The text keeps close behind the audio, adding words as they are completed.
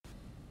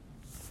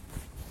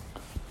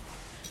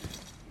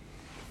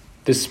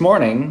This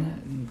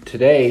morning,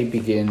 today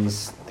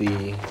begins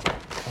the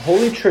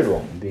Holy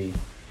Triduum,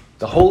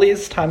 the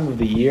holiest time of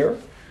the year,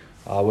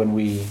 when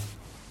we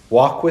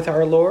walk with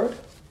our Lord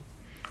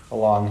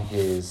along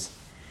his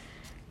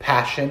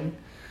passion,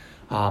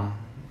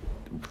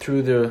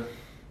 through the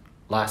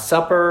Last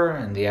Supper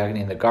and the agony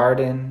in the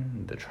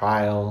garden, the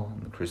trial,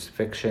 and the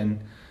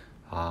crucifixion,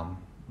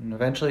 and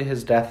eventually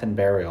his death and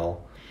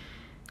burial.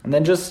 And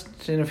then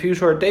just in a few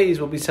short days,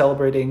 we'll be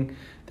celebrating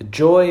the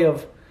joy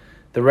of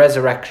the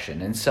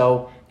resurrection. And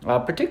so,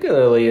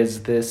 particularly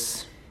as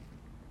this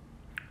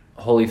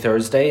Holy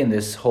Thursday and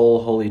this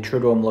whole Holy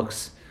Triduum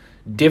looks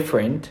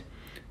different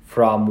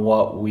from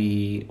what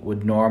we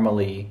would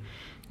normally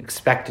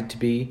expect it to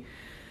be,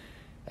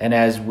 and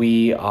as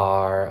we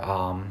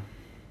are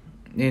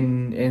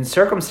in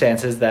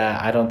circumstances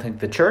that I don't think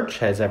the church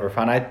has ever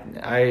found.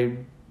 I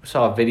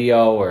saw a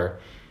video or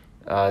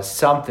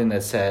something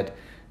that said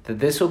that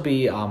this will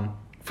be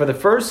for the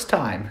first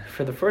time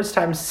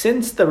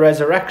since the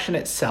resurrection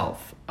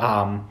itself.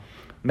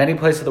 Many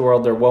places of the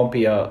world there won't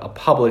be a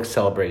public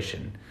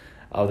celebration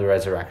of the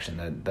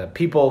resurrection. The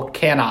people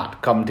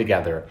cannot come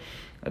together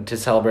to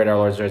celebrate our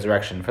Lord's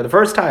resurrection for the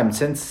first time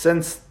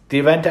since the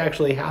event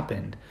actually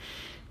happened.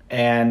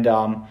 And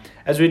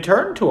as we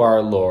turn to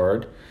our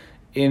Lord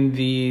in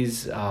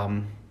these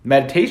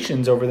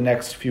meditations over the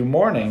next few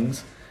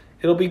mornings,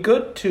 it'll be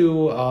good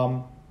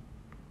to,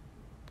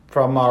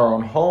 from our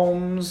own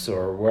homes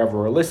or wherever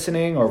we're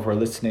listening, or if we're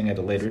listening at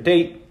a later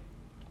date,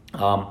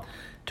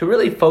 to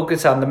really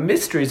focus on the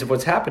mysteries of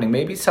what's happening.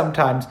 Maybe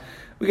sometimes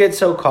we get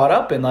so caught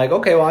up in like,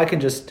 okay, well, I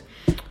can just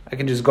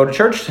go to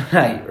church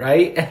tonight,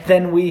 right? And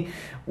then we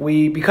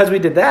because we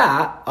did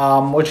that,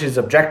 which is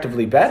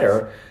objectively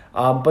better,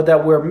 but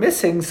that we're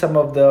missing some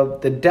of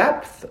the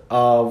depth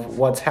of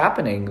what's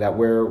happening, that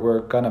we're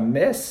gonna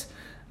miss,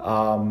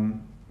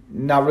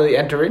 not really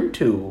enter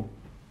into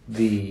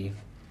the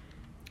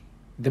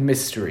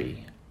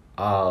mystery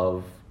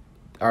of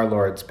our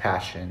Lord's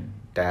passion,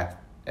 death,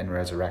 and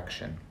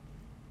resurrection.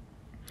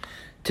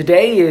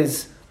 Today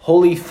is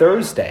Holy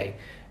Thursday,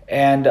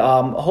 and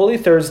Holy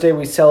Thursday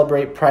we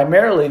celebrate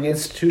primarily the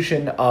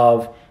institution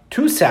of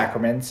two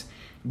sacraments,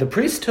 the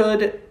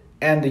priesthood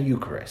and the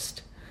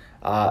Eucharist.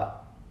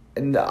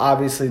 And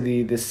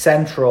obviously the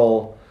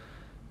central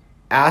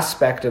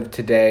aspect of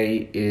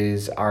today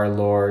is our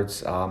Lord's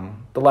the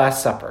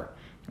Last Supper,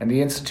 and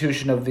the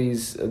institution of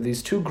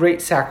these two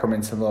great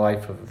sacraments in the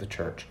life of the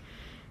church,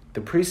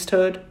 the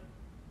priesthood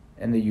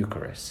and the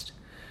Eucharist.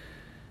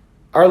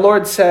 Our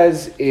Lord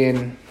says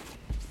in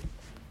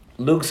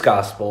Luke's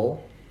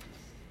Gospel,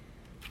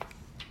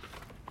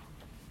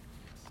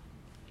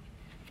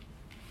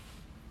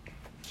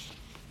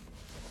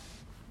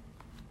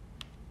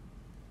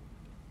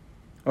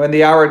 when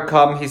the hour had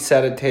come, he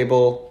sat at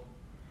table,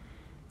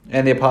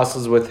 and the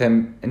apostles with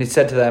him, and he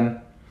said to them,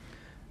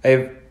 I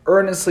have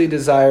earnestly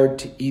desired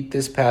to eat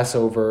this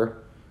Passover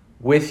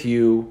with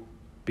you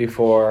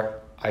before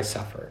I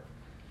suffer.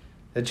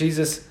 That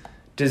Jesus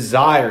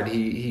desired,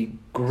 he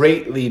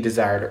greatly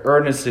desired,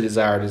 earnestly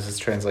desired is his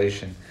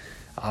translation,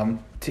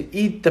 to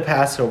eat the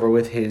Passover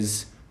with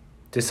his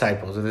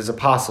disciples, with his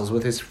apostles,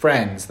 with his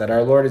friends, that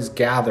our Lord is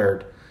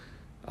gathered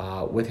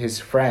with his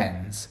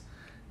friends,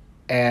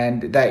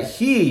 and that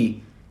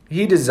he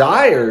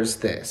desires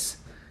this.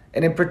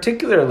 And in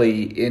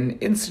particularly in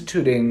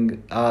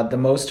instituting the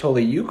Most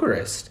Holy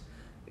Eucharist,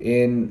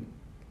 in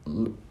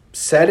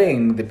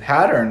setting the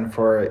pattern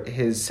for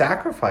his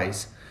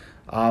sacrifice,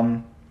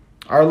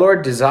 our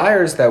Lord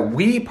desires that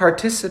we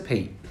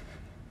participate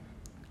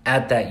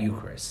at that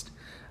Eucharist.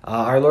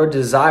 Our Lord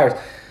desires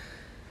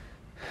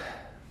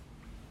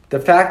the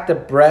fact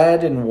that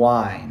bread and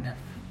wine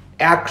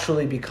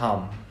actually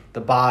become the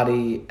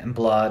body and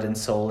blood and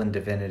soul and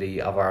divinity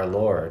of our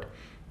Lord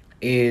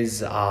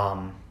is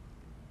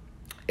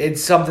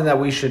it's something that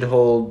we should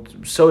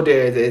hold so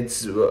dear.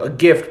 It's a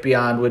gift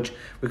beyond which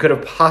we could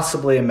have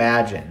possibly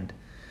imagined.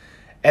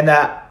 And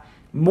that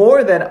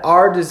more than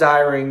our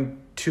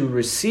desiring to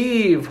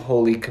receive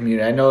Holy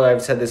Communion, I know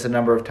I've said this a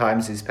number of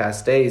times these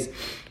past days,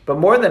 but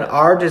more than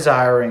our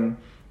desiring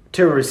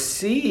to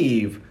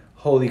receive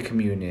Holy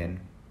Communion,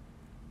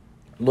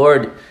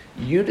 Lord,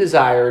 you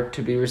desire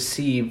to be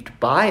received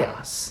by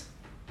us.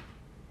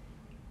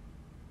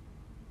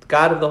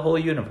 God of the whole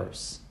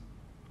universe,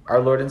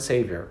 our Lord and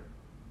Savior,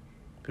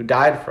 who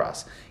died for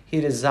us, he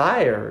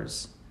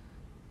desires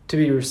to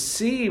be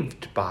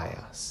received by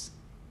us.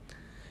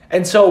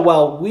 And so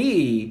while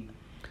we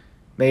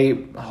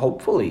may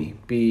hopefully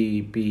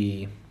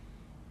be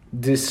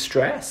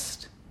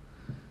distressed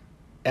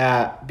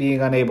at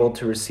being unable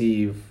to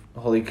receive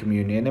Holy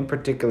Communion, and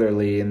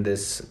particularly in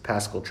this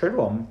Paschal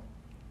Triduum,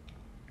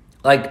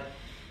 like,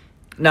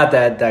 not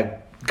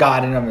that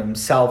God in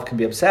himself can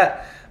be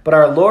upset, but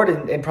our Lord,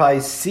 in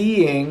probably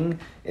seeing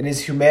in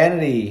his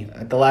humanity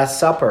at the Last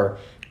Supper,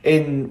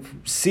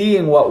 in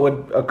seeing what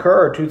would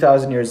occur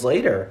 2,000 years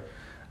later,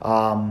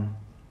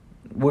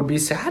 would be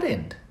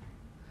saddened.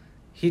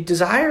 He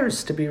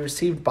desires to be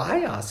received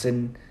by us,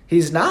 and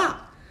he's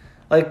not.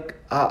 Like,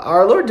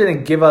 our Lord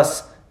didn't give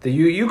us The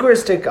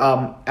Eucharistic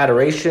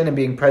adoration and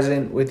being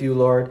present with you,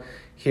 Lord,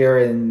 here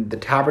in the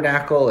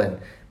tabernacle and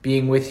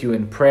being with you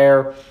in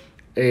prayer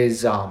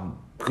is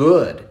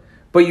good.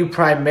 But you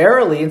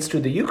primarily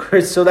institute the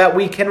Eucharist so that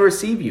we can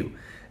receive you,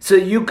 so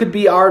that you could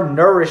be our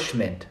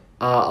nourishment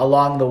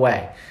along the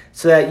way,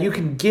 so that you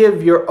can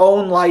give your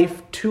own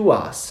life to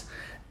us.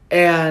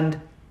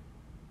 And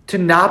to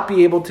not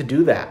be able to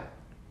do that,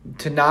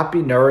 to not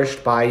be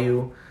nourished by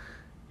you,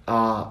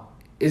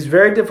 is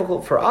very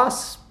difficult for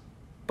us.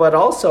 But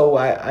also,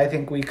 I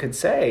think we could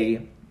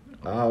say,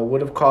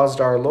 would have caused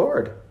our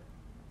Lord,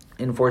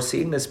 in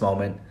foreseeing this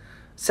moment,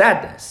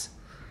 sadness,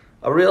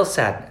 a real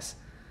sadness.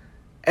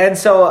 And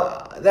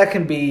so that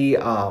can be,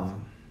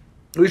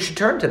 we should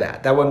turn to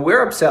that when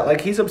we're upset,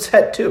 like he's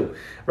upset too,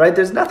 right?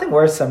 There's nothing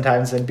worse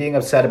sometimes than being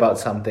upset about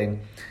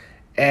something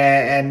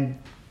and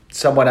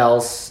someone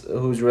else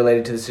who's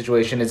related to the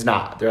situation is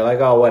not. They're like,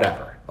 oh,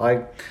 whatever.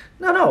 Like,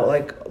 no,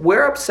 like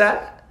we're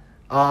upset.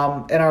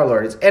 And our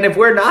Lord is. And if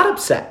we're not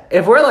upset,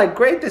 if we're like,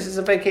 great, this is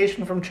a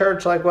vacation from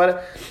church, like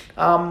what,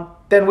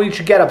 then we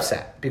should get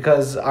upset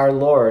because our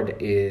Lord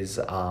is,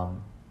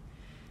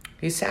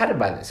 he's saddened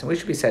by this and we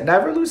should be sad.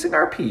 Never losing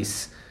our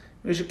peace.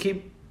 We should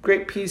keep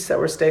great peace that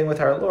we're staying with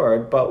our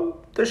Lord,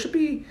 but there should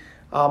be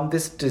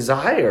this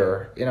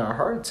desire in our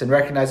hearts and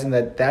recognizing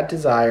that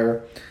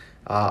desire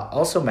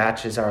also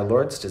matches our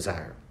Lord's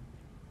desire.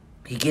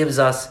 He gives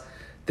us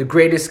the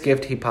greatest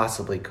gift he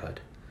possibly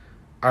could.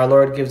 Our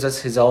Lord gives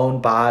us his own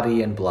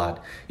body and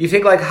blood. You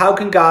think, like, how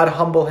can God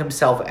humble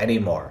himself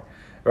anymore,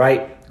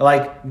 right?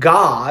 Like,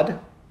 God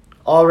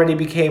already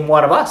became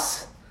one of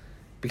us,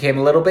 became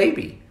a little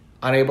baby,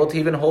 unable to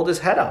even hold his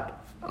head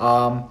up,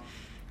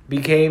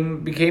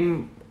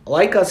 became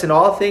like us in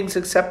all things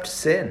except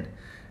sin.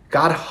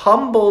 God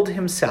humbled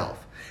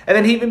himself. And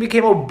then he even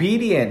became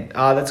obedient.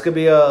 That's going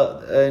to be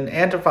an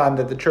antiphon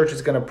that the church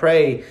is going to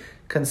pray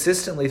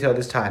consistently throughout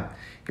this time.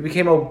 He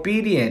became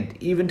obedient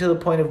even to the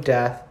point of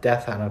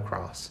death on a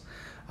cross.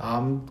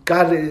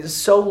 God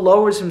so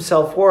lowers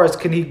himself for us.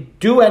 Can he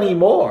do any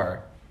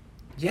more?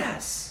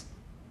 Yes.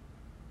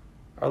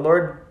 Our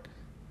Lord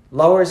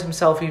lowers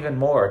himself even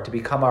more to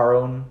become our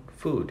own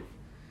food.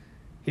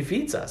 He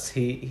feeds us.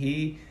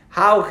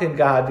 How can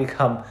God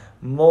become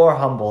more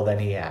humble than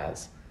he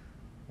has?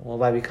 Well,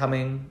 by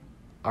becoming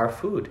our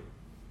food,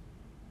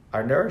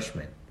 our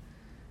nourishment.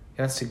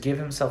 He wants to give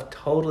himself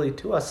totally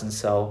to us. And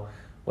so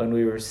when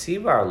we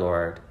receive our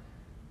Lord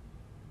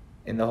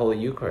in the Holy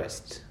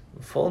Eucharist,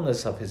 the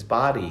fullness of his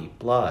body,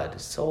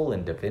 blood, soul,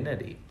 and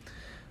divinity,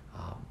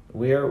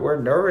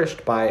 we're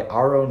nourished by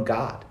our own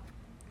God.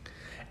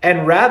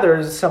 And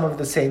rather, some of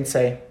the saints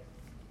say,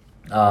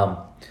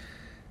 the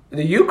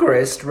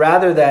Eucharist,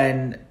 rather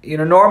than,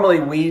 normally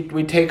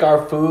we take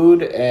our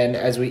food and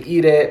as we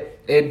eat it,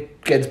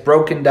 it gets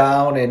broken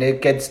down and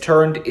it gets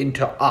turned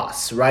into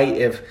us, right?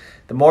 If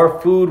the more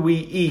food we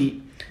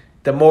eat,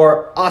 the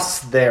more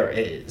us there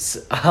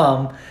is.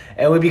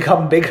 And we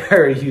become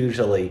bigger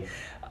usually.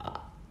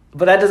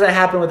 But that doesn't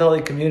happen with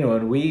Holy Communion.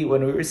 When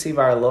we receive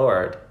our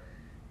Lord,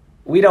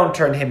 we don't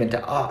turn him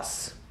into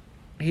us.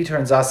 He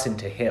turns us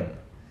into him.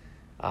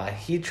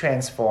 He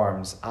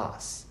transforms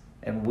us.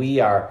 And we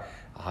are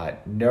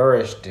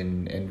nourished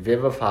and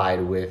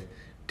vivified with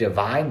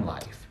divine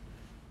life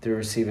through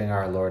receiving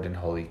our Lord in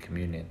Holy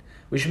Communion.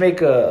 We should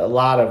make a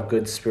lot of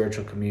good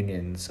spiritual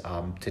communions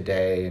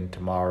today and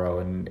tomorrow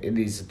and in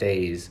these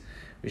days.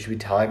 We should be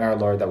telling our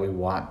Lord that we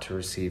want to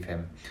receive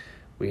him.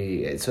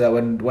 So that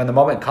when the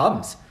moment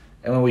comes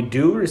and when we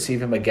do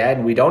receive him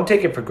again, we don't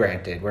take it for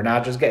granted. We're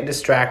not just getting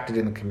distracted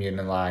in the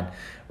communion line.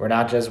 We're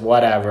not just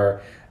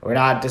whatever. We're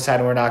not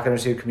deciding we're not going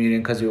to receive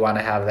communion because we want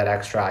to have that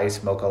extra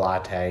iced mocha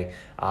latte.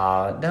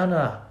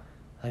 No.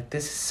 Like,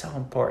 this is so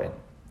important.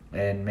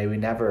 And may we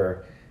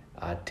never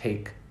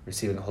take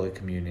receiving Holy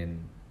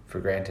Communion for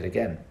granted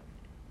again.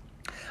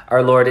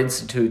 Our Lord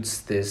institutes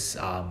this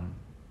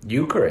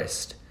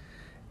Eucharist,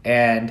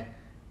 and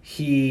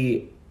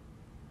he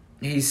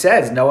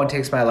says, no one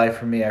takes my life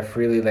from me, I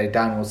freely lay it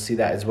down. We'll see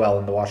that as well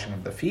in the washing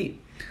of the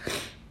feet.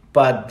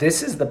 But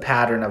this is the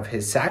pattern of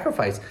his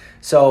sacrifice.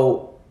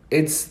 So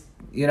it's,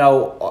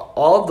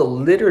 all of the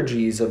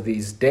liturgies of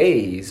these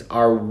days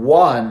are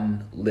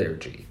one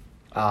liturgy,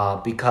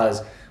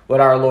 because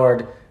what our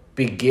Lord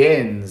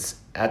begins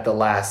at the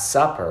Last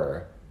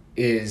Supper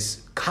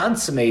is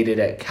consummated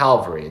at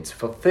Calvary. It's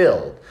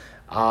fulfilled.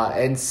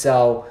 And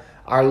so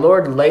our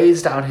Lord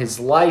lays down his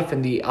life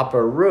in the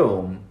upper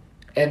room,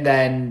 and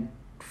then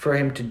for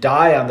him to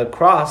die on the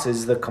cross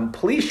is the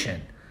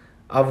completion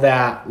of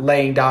that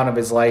laying down of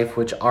his life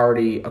which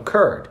already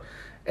occurred.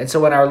 And so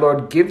when our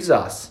Lord gives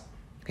us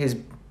his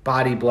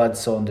body, blood,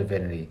 soul, and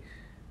divinity,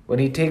 when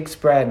he takes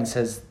bread and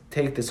says,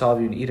 take this, all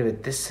of you, and eat of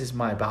it, this is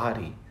my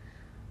body.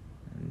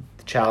 And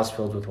the chalice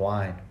filled with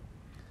wine.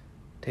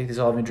 Take this,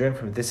 all of you, and drink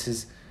from it. This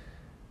is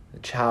the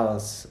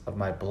chalice of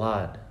my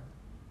blood,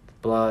 the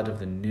blood of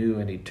the new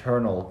and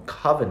eternal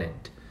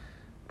covenant,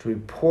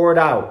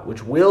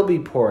 which will be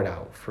poured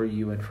out for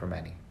you and for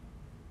many,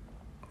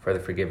 for the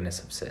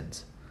forgiveness of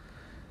sins.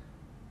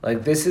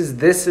 Like this is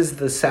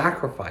the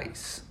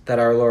sacrifice that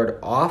our Lord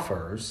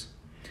offers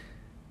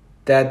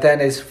that then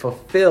is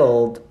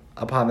fulfilled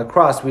upon the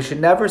cross. We should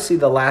never see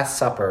the Last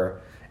Supper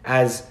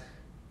as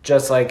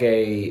just like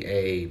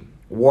a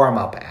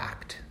warm-up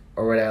act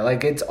or whatever.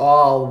 Like it's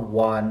all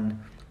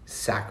one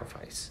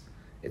sacrifice.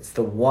 It's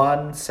the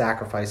one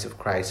sacrifice of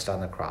Christ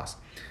on the cross.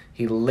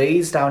 He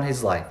lays down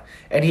his life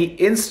and he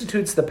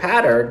institutes the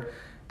pattern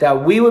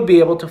that we would be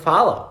able to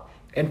follow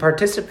and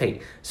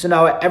participate. So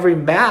now at every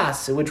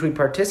Mass in which we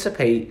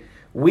participate,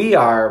 we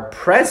are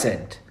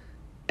present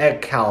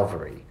at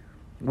Calvary.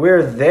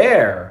 We're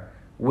there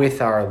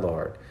with our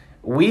Lord.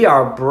 We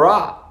are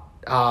brought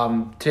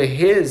to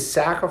his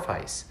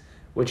sacrifice,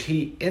 which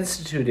he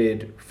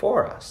instituted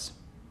for us.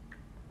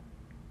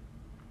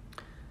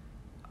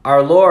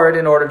 Our Lord,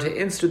 in order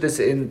to institute this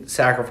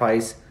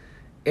sacrifice,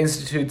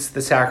 institutes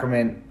the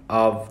sacrament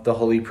of the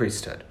Holy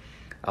Priesthood.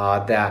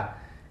 That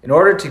in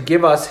order to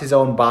give us his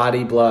own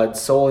body, blood,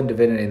 soul, and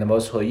divinity in the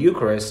Most Holy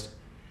Eucharist,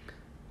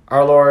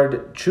 our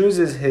Lord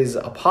chooses his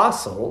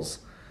apostles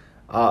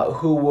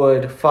who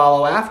would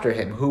follow after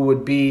him, who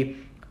would be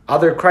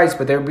other Christ,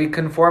 but they would be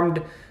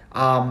conformed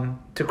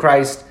to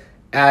Christ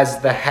as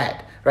the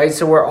head. Right?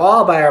 So we're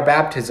all, by our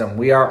baptism,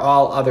 we are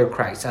all other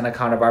Christ on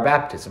account of our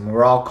baptism.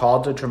 We're all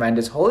called to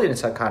tremendous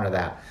holiness on account of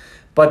that.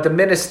 But the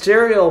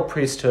ministerial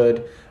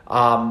priesthood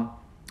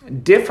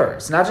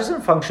differs, not just in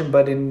function,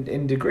 but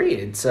in degree.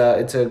 It's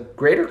a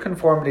greater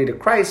conformity to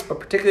Christ, but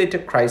particularly to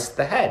Christ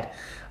the head.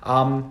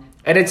 And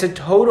it's a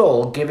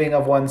total giving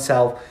of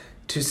oneself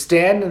to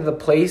stand in the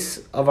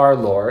place of our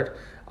Lord,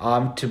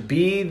 to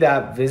be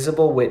that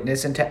visible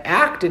witness and to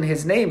act in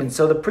his name. And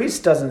so the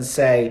priest doesn't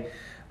say,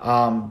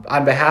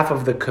 on behalf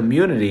of the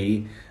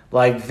community,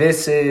 like,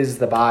 this is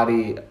the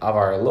body of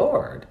our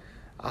Lord.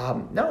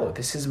 No,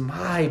 this is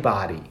my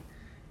body.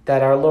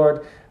 That our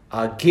Lord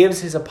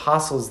gives his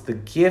apostles the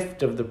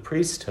gift of the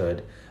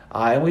priesthood.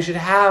 And we should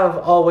have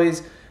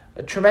always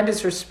a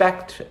tremendous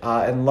respect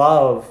and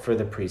love for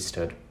the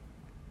priesthood.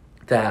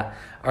 That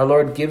our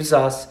Lord gives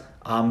us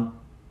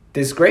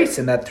this grace,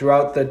 and that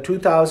throughout the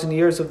 2,000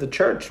 years of the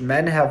church,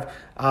 men have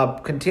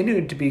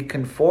continued to be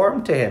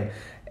conformed to him.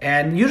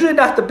 And usually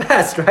not the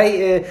best, right?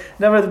 A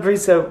number of the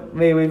priests that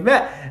we've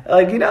met,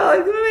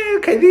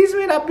 okay, these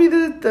may not be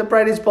the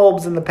brightest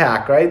bulbs in the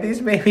pack, right? These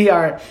maybe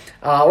aren't,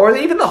 or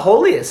even the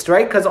holiest,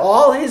 right? Because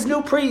all his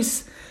new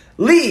priests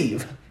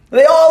leave.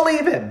 They all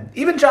leave him.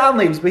 Even John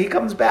leaves, but he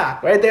comes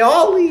back, right? They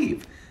all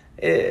leave.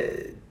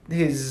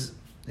 His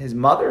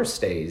mother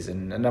stays,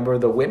 and a number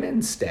of the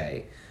women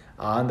stay.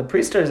 And the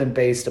priesthood isn't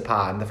based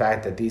upon the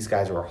fact that these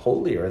guys were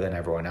holier than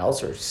everyone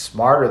else or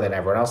smarter than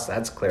everyone else.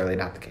 That's clearly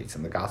not the case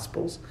in the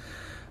Gospels.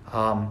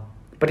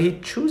 But he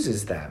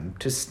chooses them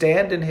to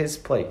stand in his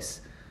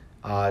place,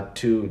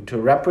 to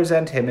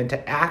represent him and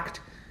to act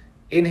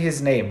in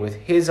his name with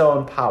his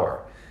own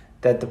power,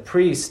 that the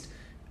priest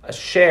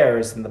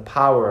shares in the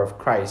power of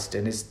Christ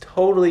and is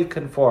totally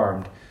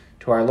conformed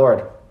to our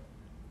Lord.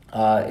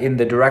 In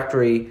the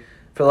directory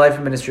for the life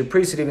and ministry of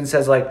priests, it even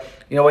says,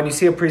 when you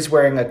see a priest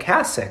wearing a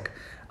cassock,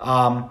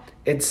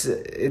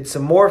 it's a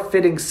more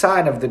fitting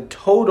sign of the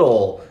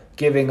total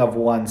giving of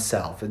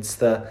oneself. It's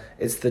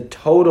the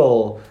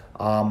total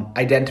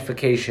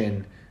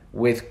identification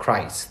with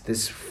Christ,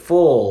 this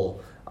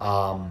full,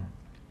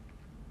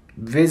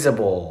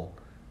 visible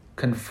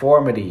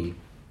conformity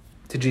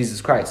to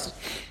Jesus Christ.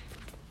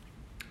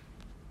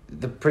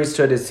 The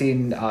priesthood is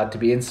seen to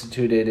be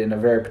instituted in a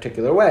very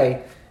particular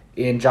way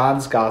in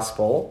John's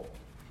Gospel.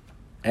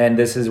 And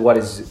this is what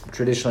is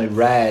traditionally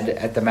read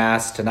at the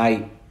Mass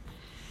tonight.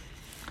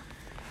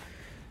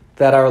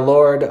 That our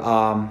Lord,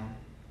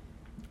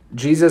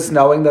 Jesus,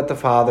 knowing that the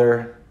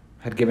Father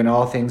had given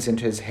all things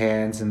into his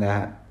hands and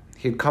that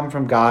he had come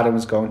from God and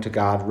was going to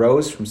God,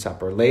 rose from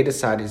supper, laid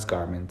aside his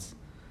garments,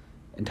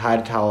 and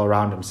tied a towel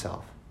around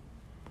himself.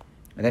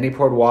 And then he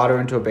poured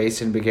water into a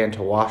basin and began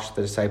to wash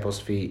the disciples'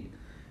 feet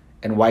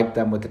and wipe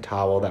them with the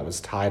towel that was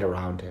tied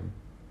around him.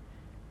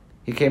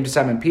 He came to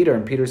Simon Peter,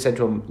 and Peter said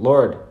to him,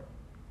 "Lord,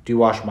 do you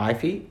wash my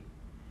feet?"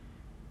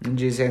 And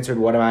Jesus answered,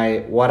 What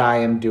I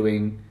am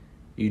doing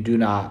you do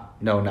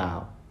not know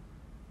now,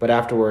 but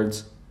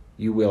afterwards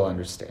you will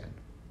understand.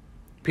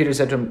 Peter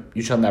said to him,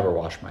 "You shall never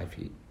wash my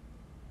feet."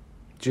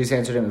 Jesus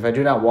answered him, "If I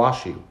do not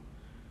wash you,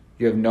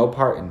 you have no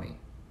part in me."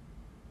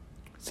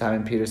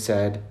 Simon Peter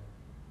said,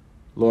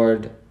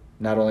 "Lord,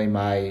 not only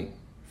my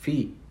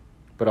feet,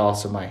 but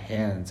also my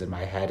hands and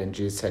my head." And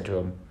Jesus said to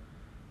him,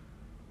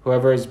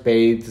 "Whoever is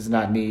bathed does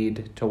not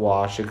need to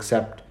wash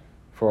except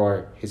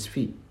for his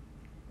feet,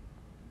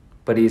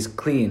 but he is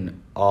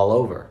clean all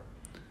over.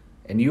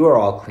 And you are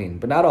all clean,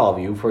 but not all of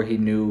you, for he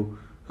knew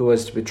who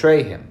was to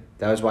betray him.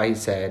 That was why he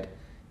said,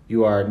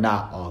 you are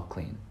not all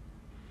clean."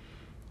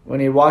 When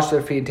he had washed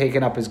their feet and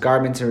taken up his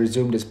garments and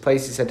resumed his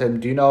place, he said to them,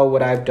 "Do you know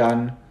what I have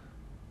done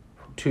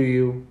to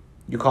you?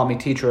 You call me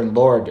teacher and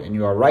Lord, and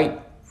you are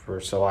right,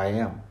 for so I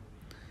am.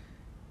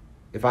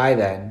 If I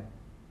then,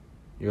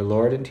 your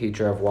Lord and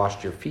teacher, have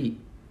washed your feet,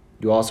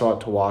 you also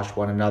ought to wash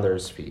one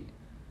another's feet.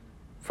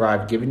 For I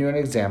have given you an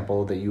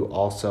example that you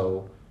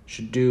also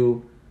should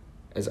do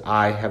as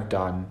I have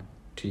done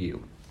to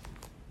you.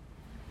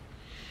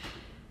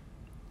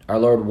 Our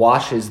Lord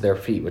washes their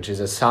feet, which is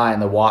a sign.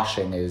 The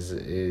washing is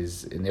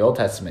in the Old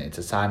Testament, it's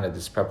a sign of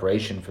this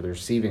preparation for the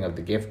receiving of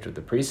the gift of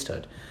the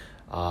priesthood.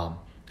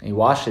 He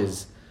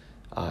washes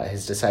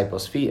his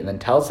disciples' feet and then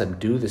tells them,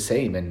 do the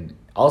same. And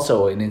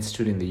also in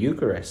instituting the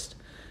Eucharist,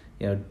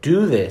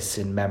 do this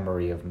in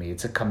memory of me.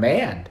 It's a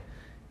command.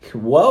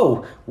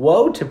 Woe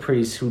to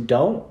priests who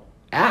don't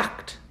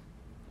act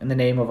in the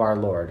name of our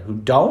Lord, who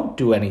don't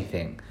do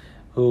anything,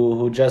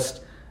 who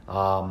just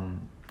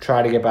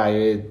try to get by.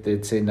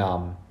 It's in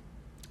the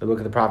book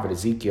of the prophet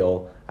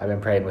Ezekiel. I've been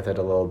praying with it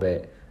a little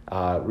bit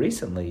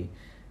recently.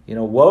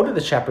 Woe to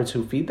the shepherds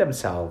who feed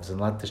themselves and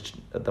let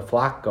the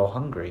flock go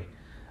hungry.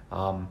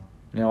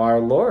 Our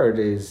Lord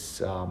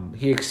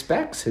he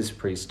expects his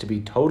priests to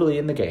be totally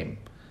in the game,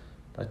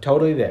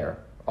 totally there,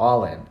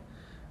 all in.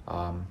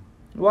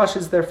 He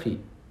washes their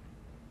feet.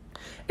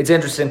 It's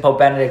interesting, Pope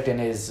Benedict in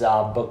his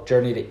book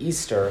Journey to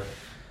Easter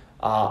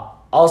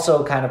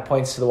also kind of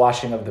points to the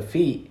washing of the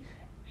feet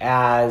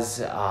as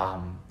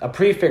a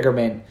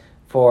prefigurement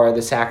for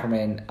the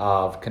sacrament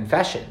of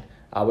confession,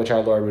 which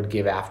our Lord would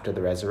give after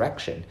the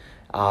resurrection.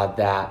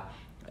 That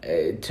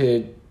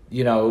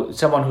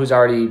someone who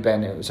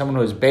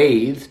has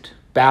bathed,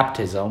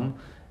 baptism,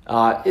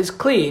 is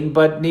clean,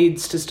 but we need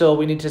to still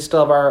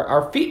have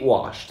our feet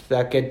washed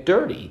that get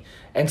dirty.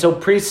 And so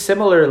priests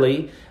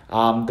similarly,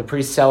 the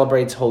priest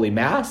celebrates Holy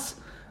Mass,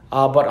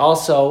 but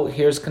also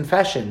hears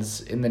confessions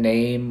in the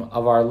name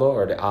of our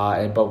Lord,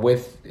 but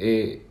with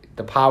the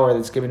power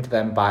that's given to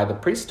them by the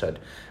priesthood.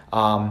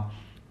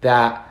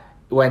 That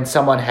when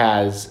someone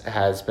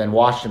has been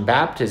washed in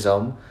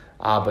baptism,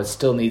 but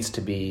still needs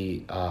to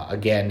be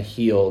again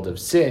healed of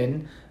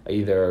sin,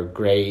 either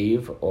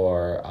grave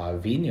or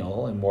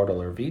venial,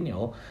 immortal or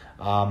venial,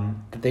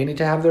 that they need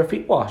to have their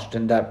feet washed,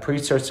 and that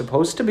priests are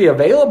supposed to be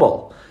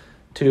available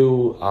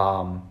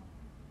to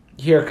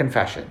hear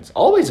confessions,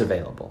 always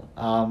available.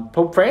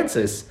 Pope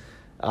Francis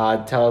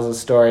tells a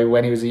story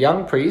when he was a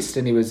young priest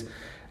and he was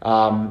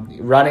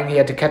running. He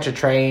had to catch a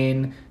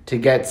train to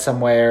get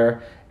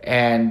somewhere,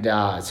 and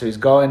so he's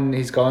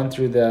going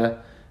through the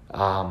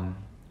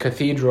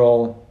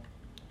cathedral,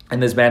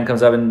 and this man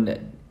comes up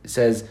and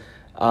says,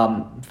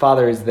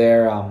 Father, is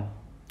there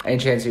any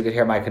chance you could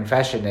hear my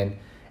confession?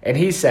 And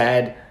he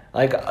said,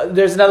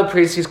 there's another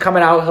priest, he's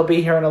coming out, he'll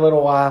be here in a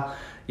little while,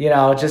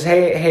 just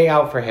hang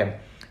out for him.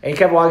 And he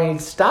kept walking, he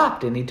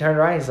stopped, and he turned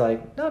around, he's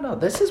like, no,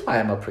 this is why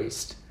I'm a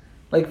priest.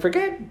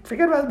 Forget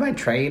about my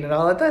train and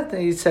all of that.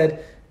 And he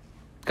said,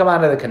 come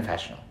on to the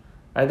confessional.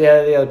 Right?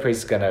 The other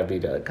priest is going to be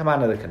come on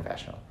to the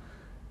confessional.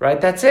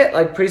 Right? That's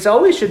it. Priests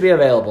always should be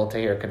available to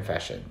hear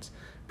confessions.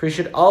 Priests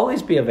should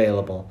always be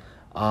available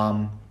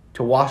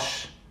to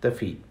wash the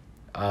feet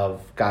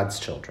of God's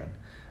children.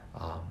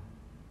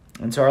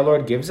 And so our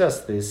Lord gives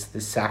us this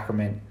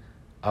sacrament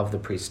of the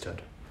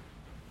priesthood.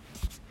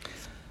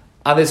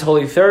 On this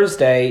Holy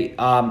Thursday,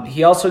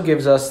 he also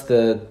gives us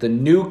the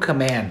new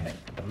commandment,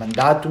 the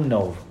mandatum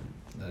novum,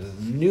 the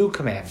new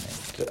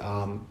commandment,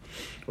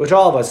 which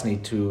all of us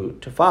need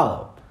to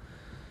follow.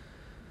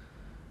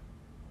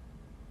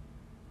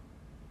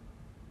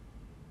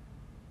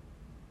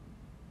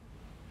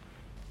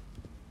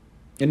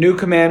 A new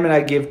commandment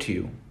I give to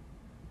you,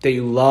 that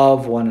you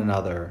love one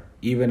another,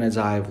 even as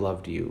I have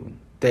loved you,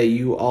 that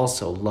you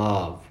also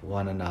love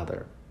one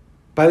another.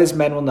 By this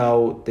men will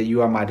know that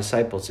you are my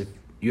disciples, if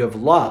you have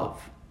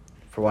love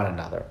for one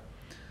another.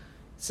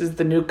 This is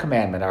the new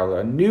commandment, our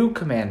Lord. A new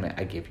commandment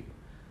I give you.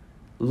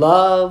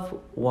 Love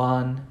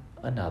one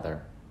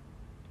another.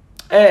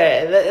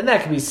 And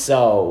that can be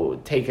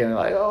so taken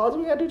all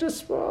we got to do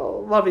just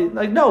love you.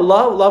 No,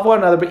 love one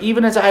another, but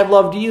even as I have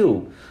loved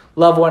you,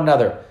 love one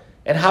another.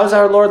 And how does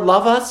our Lord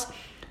love us?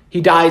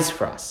 He dies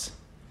for us.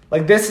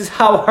 This is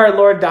how our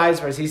Lord dies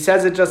for us. He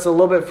says it just a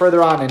little bit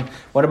further on in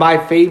one of my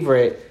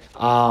favorite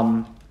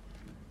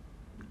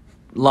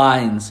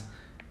lines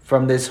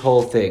from this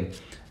whole thing.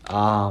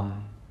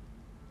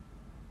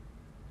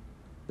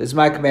 This is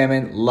my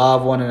commandment,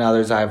 love one another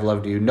as I have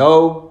loved you.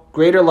 No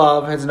greater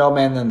love has no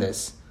man than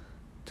this,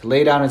 to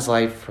lay down his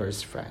life for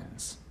his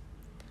friends.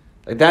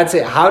 That's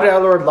it. How did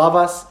our Lord love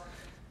us?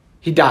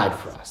 He died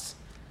for us.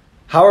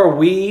 How are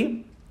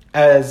we,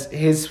 as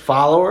his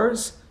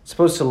followers,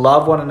 supposed to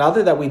love one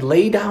another? That we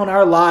lay down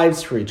our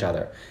lives for each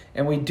other.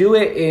 And we do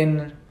it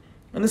in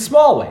the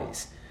small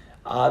ways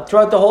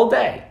throughout the whole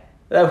day.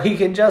 That we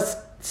can just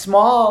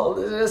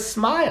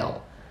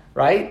smile,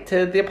 right?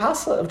 To the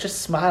apostle of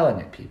just smiling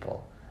at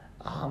people.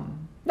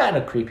 Not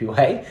in a creepy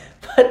way,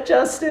 but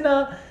just in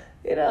a,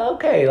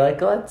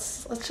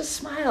 let's just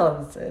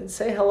smile and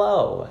say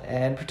hello.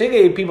 And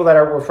particularly people that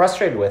we're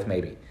frustrated with,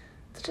 maybe,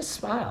 to just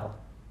smile,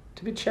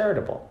 to be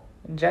charitable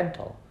and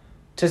gentle,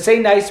 to say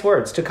nice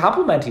words, to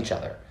compliment each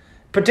other.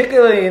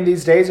 Particularly in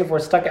these days, if we're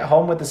stuck at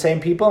home with the same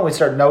people and we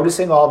start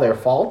noticing all their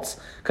faults,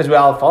 because we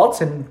all have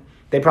faults and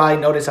they probably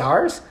notice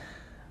ours,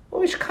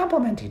 well, we should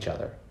compliment each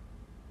other.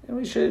 And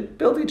we should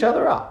build each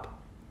other up,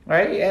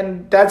 right?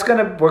 And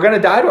we're going to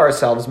die to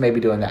ourselves maybe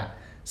doing that.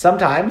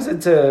 Sometimes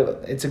it's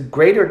a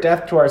greater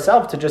death to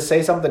ourselves to just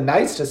say something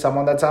nice to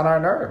someone that's on our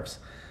nerves.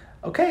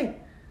 Okay,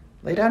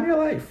 lay down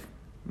your life.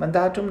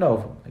 Mandatum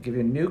novum. I give you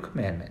a new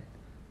commandment.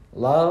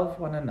 Love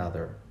one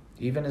another,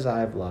 even as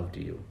I have loved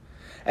you.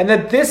 And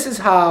that this is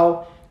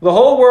how the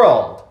whole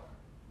world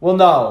will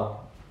know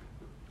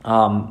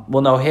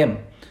him.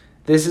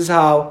 This is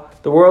how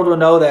the world will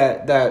know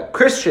that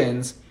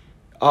Christians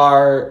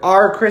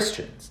are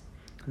Christians.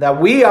 That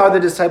we are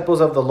the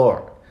disciples of the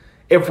Lord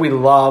if we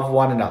love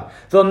one another.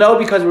 They'll know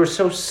because we're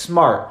so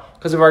smart,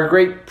 because of our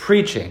great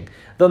preaching.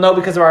 They'll know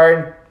because of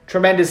our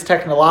tremendous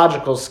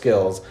technological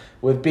skills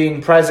with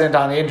being present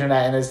on the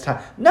internet in this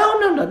time. No.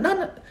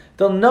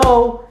 They'll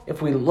know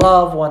if we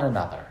love one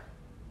another.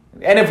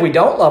 And if we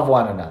don't love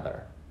one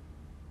another,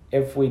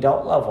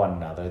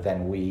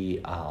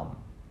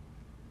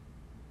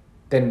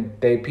 then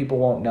people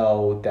won't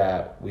know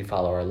that we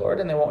follow our Lord,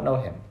 and they won't know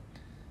him.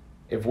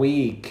 If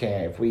we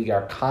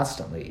are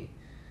constantly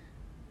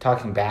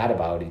talking bad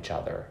about each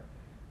other,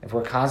 if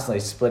we're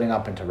constantly splitting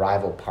up into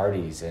rival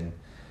parties, and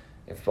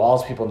if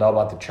all people know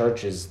about the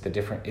church is the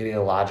different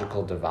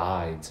ideological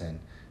divides, and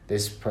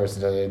this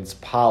person does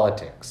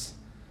politics,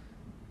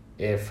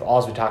 if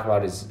all we talk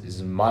about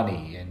is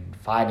money and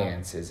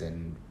finances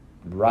and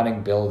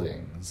running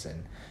buildings,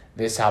 and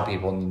this is how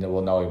people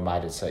will know you're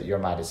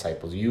my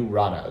disciples, you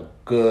run a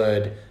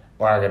good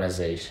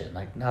organization.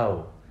 Like,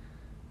 no,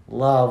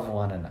 love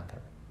one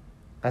another.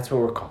 That's what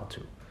we're called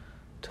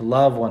to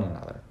love one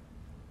another.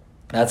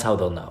 That's how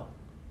they'll know.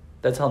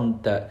 That's how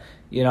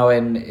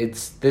and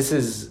this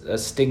is a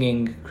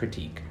stinging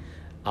critique.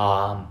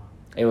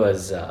 It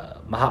was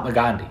Mahatma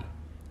Gandhi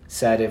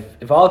said,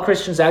 if all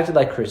Christians acted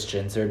like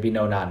Christians, there would be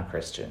no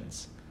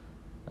non-Christians.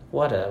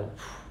 What a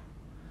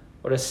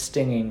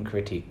stinging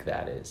critique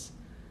that is.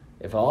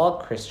 If all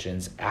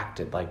Christians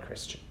acted like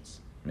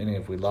Christians, meaning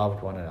if we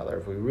loved one another,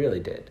 if we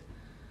really did,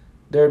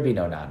 there would be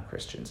no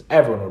non-Christians.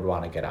 Everyone would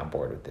want to get on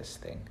board with this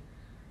thing.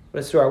 But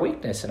it's through our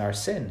weakness and our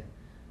sin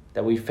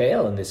that we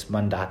fail in this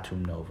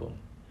mandatum novum.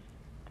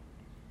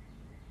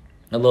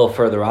 A little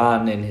further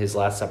on in his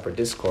Last Supper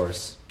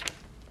discourse,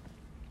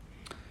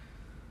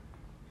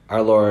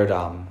 our Lord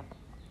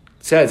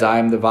says, I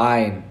am the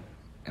vine,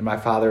 and my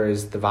Father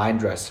is the vine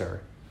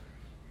dresser.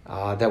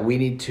 That we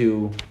need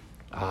to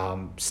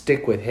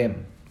stick with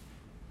him.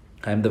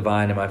 I am the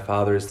vine, and my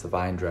Father is the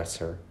vine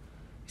dresser.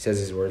 He says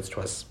these words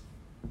to us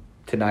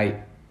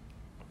tonight.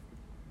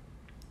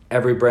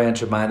 Every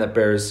branch of mine that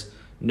bears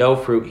no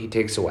fruit, he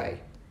takes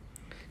away.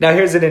 Now,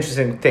 here's an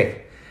interesting thing.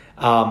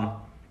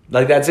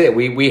 That's it.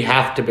 We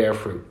have to bear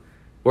fruit.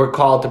 We're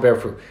called to bear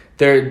fruit.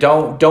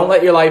 Don't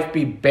let your life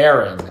be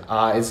barren.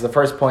 Is the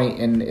first point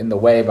in the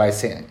way by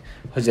Saint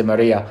Jose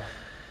Maria.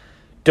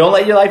 Don't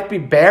let your life be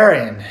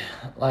barren.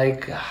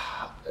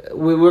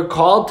 We're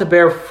called to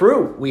bear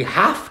fruit. We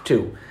have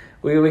to.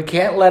 We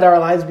can't let our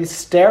lives be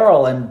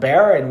sterile and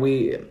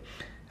barren.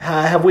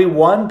 Have we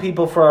won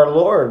people for our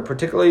Lord,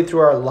 particularly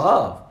through our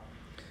love?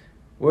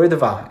 We're the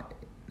vine.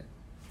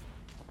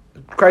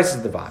 Christ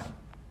is the vine.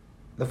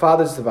 The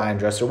Father's the vine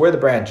dresser. We're the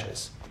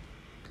branches.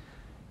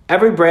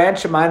 Every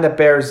branch of mine that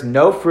bears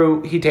no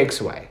fruit, he takes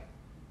away.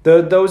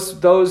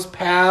 Those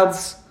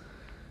paths,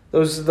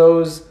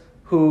 those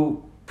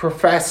who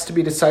profess to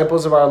be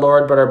disciples of our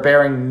Lord but are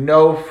bearing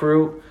no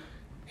fruit,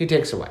 he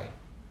takes away.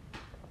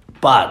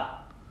 But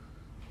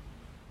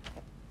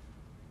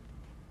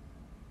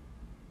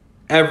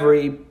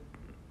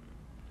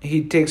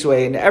he takes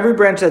away, and every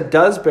branch that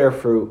does bear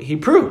fruit, he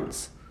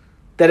prunes,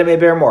 that it may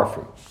bear more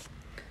fruit.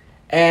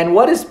 And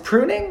what is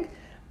pruning?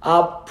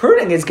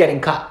 Pruning is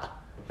getting cut,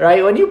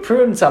 right? When you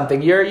prune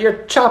something,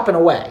 you're chopping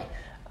away.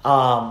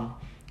 And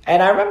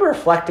I remember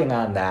reflecting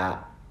on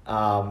that.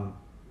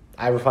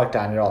 I reflect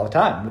on it all the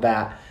time,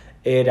 that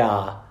it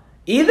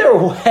either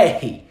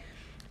way,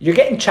 you're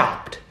getting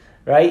chopped,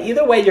 right?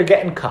 Either way, you're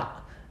getting cut.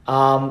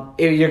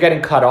 You're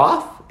getting cut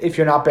off if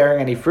you're not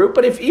bearing any fruit,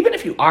 but even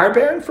if you are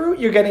bearing fruit,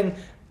 you're getting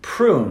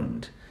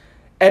pruned.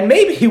 And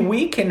maybe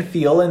we can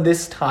feel in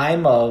this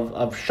time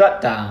of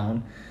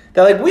shutdown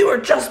that we were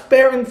just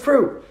bearing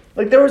fruit.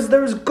 There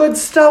was good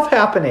stuff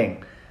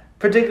happening.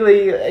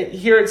 Particularly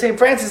here at St.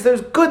 Francis, there's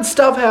good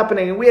stuff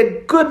happening, and we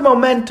had good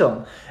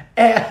momentum,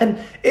 and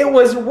it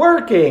was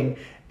working,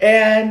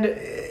 and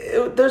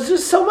there's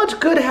just so much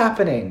good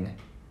happening,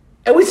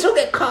 and we still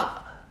get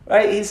caught,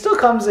 right? He still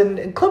comes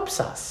and clips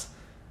us.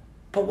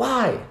 But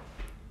why?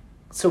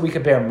 So we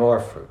can bear more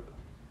fruit.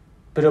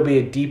 But it'll be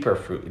a deeper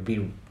fruit.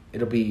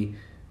 It'll be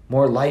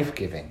more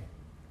life-giving.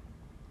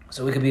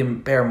 So we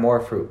can bear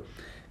more fruit.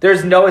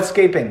 There's no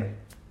escaping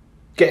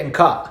getting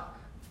cut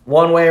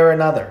one way or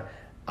another.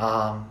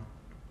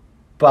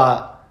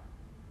 But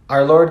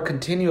our Lord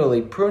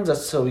continually prunes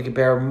us so we can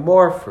bear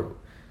more fruit.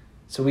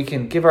 So we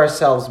can give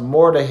ourselves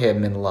more to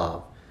him in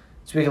love.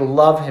 So we can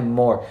love him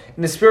more.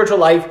 In the spiritual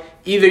life,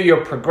 either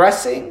you're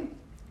progressing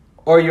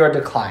or you're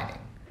declining.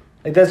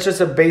 That's just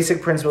a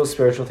basic principle of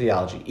spiritual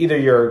theology. Either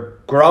you're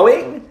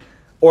growing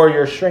or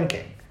you're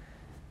shrinking.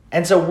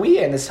 And so we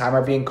in this time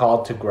are being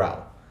called to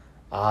grow.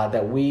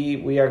 That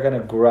we are going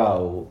to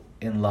grow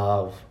in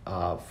love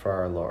for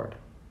our Lord.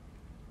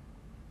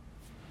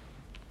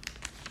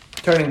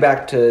 Turning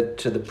back to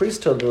the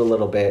priesthood a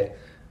little bit,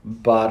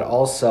 but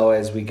also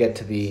as we get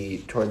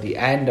toward the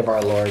end of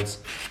our Lord's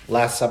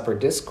Last Supper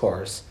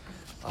discourse,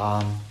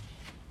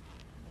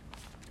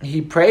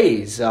 he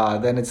prays.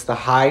 Then it's the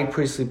high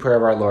priestly prayer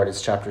of our Lord.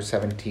 It's chapter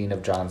 17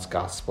 of John's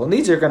Gospel. And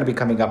these are going to be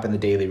coming up in the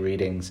daily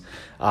readings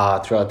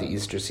throughout the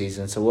Easter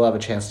season. So we'll have a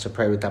chance to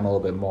pray with them a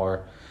little bit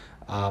more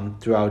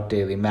throughout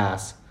daily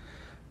Mass.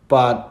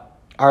 But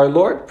our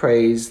Lord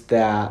prays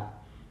that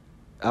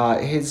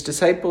his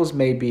disciples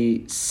may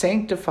be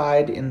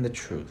sanctified in the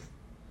truth.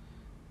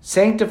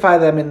 Sanctify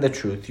them in the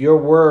truth. Your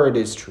word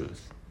is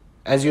truth.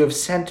 As you have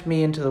sent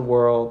me into the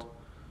world,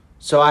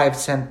 so I have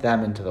sent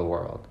them into the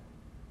world.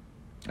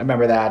 I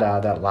remember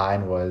that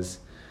line was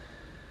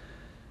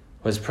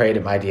prayed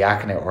at my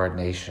diaconate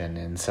ordination,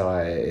 and so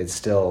it's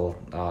still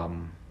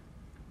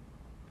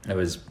it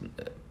was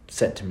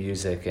set to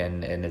music,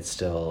 and it's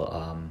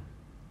still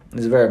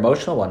it's a very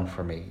emotional one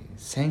for me.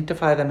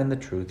 Sanctify them in the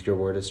truth. Your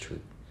word is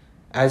truth.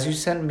 As you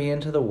sent me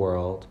into the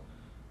world,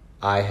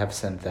 I have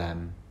sent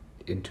them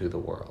into the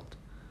world.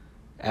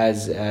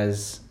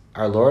 As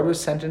our Lord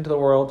was sent into the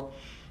world,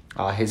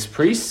 his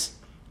priests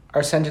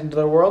are sent into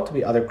the world to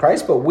be other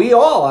Christ, but we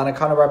all, on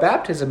account of our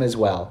baptism as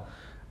well,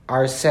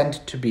 are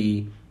sent to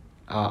be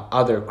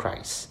other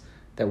Christs,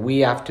 that we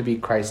have to be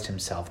Christ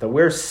himself, that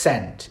we're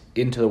sent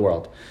into the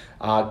world.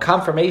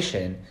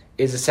 Confirmation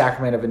is a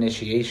sacrament of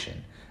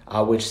initiation,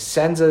 which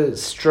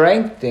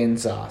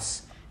strengthens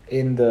us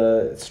in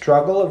the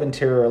struggle of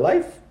interior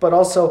life, but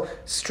also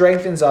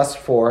strengthens us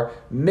for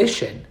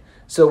mission,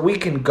 so we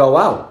can go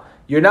out.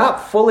 You're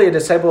not fully a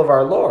disciple of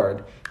our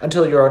Lord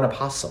until you're an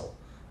apostle,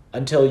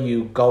 until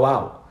you go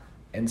out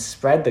and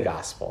spread the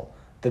gospel,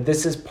 that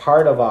this is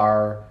part of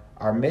our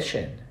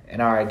mission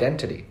and our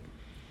identity.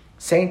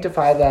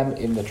 Sanctify them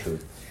in the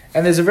truth.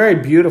 And there's a very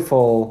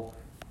beautiful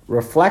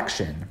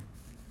reflection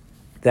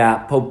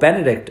that Pope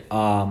Benedict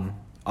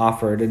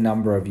offered a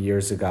number of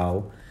years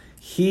ago.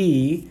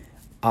 He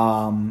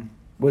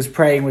was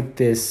praying with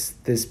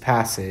this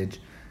passage.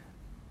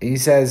 He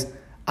says,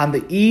 on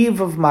the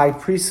eve of my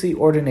priestly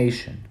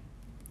ordination,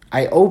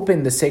 I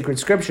opened the sacred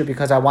scripture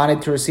because I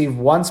wanted to receive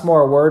once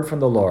more a word from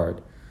the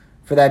Lord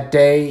for that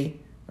day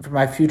and for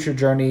my future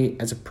journey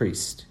as a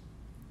priest.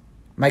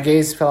 My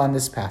gaze fell on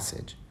this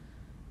passage.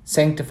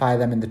 Sanctify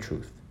them in the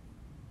truth.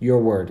 Your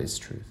word is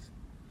truth.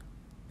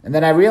 And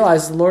then I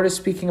realized the Lord is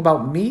speaking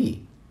about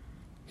me.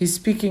 He's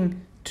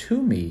speaking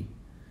to me.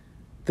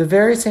 The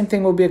very same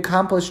thing will be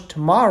accomplished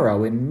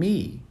tomorrow in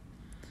me.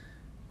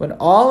 When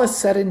all is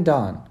said and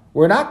done,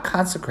 we're not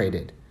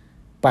consecrated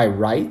by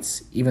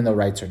rites, even though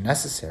rites are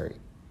necessary.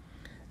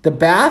 The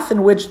bath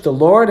in which the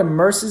Lord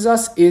immerses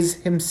us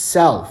is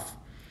himself,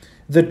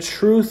 the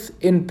truth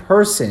in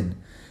person.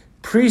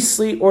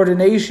 Priestly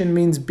ordination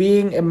means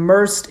being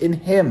immersed in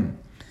him,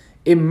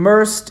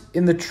 immersed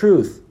in the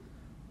truth.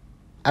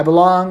 I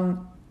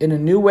belong in a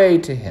new way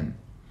to him,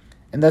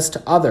 and thus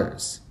to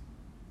others,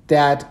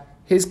 that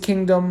his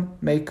kingdom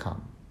may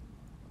come.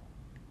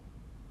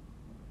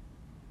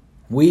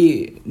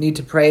 We need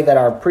to pray that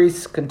our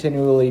priests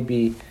continually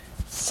be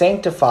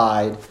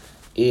sanctified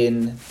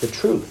in the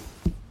truth.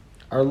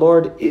 Our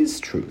Lord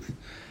is truth.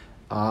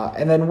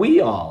 And then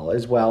we all,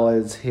 as well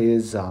as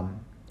his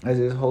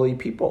holy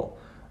people,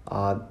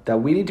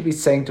 that we need to be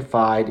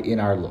sanctified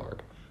in our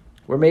Lord.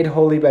 We're made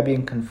holy by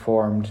being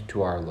conformed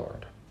to our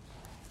Lord.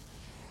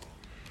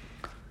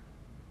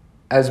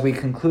 As we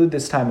conclude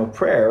this time of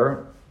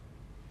prayer,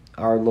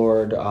 our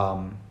Lord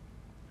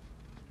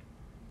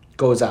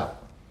goes out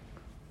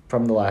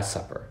from the Last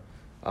Supper.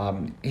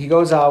 He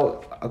goes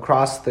out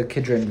across the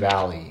Kidron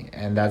Valley,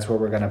 and that's where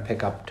we're going to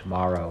pick up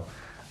tomorrow.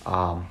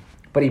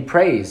 But he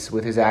prays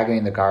with his agony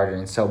in the garden,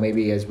 and so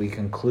maybe as we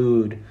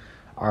conclude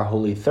our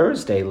Holy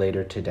Thursday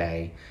later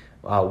today,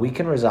 we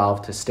can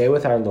resolve to stay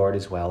with our Lord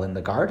as well in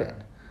the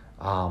garden,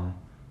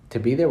 to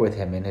be there with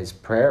him in his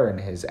prayer and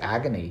his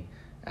agony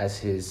as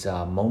his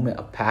moment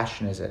of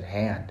passion is at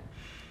hand.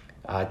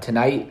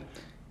 Tonight,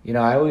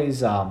 I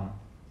always...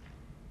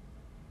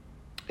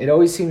 It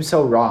always seems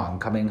so wrong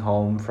coming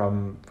home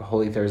from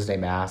Holy Thursday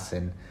Mass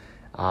and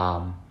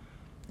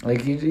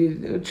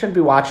you shouldn't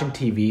be watching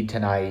TV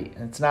tonight.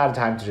 It's not a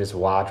time to just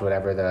watch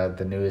whatever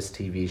the newest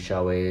TV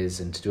show is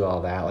and to do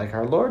all that. Like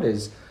our Lord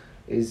is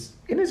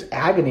in his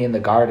agony in the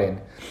garden,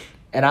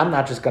 and I'm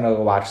not just going to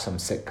go watch some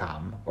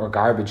sitcom or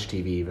garbage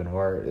TV even,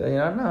 or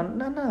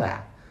none of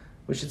that.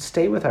 We should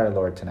stay with our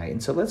Lord tonight.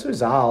 And so let's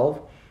resolve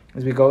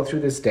as we go through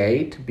this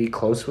day to be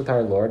close with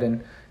our Lord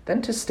and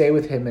then to stay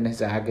with him in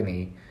his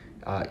agony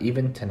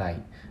even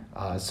tonight,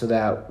 so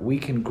that we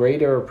can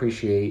greater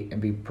appreciate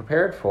and be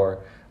prepared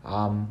for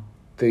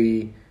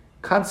the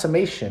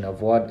consummation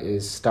of what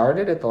is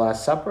started at the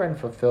Last Supper and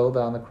fulfilled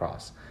on the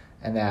cross.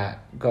 And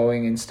that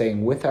going and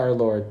staying with our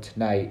Lord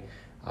tonight,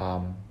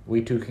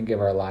 we too can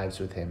give our lives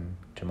with him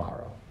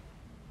tomorrow.